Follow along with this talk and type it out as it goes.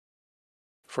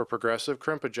For progressive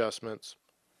crimp adjustments,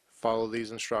 follow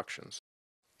these instructions.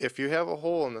 If you have a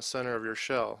hole in the center of your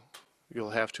shell, you'll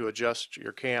have to adjust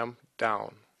your cam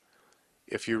down.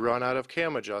 If you run out of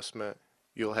cam adjustment,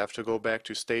 you'll have to go back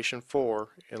to station 4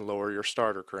 and lower your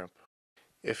starter crimp.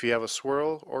 If you have a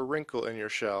swirl or wrinkle in your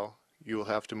shell, you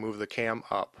will have to move the cam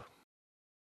up.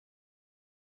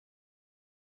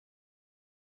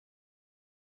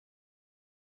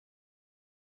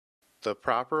 The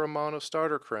proper amount of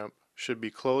starter crimp should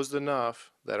be closed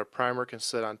enough that a primer can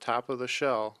sit on top of the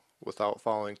shell without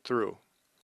falling through.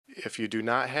 If you do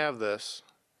not have this,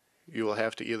 you will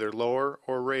have to either lower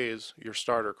or raise your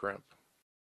starter crimp.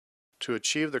 To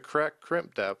achieve the correct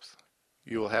crimp depth,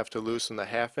 you will have to loosen the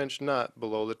 1/2 inch nut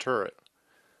below the turret.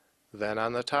 Then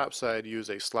on the top side, use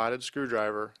a slotted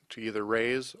screwdriver to either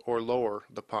raise or lower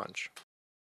the punch.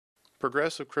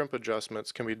 Progressive crimp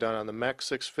adjustments can be done on the MEC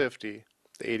 650,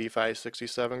 the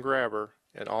 8567 grabber,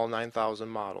 and all 9000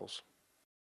 models.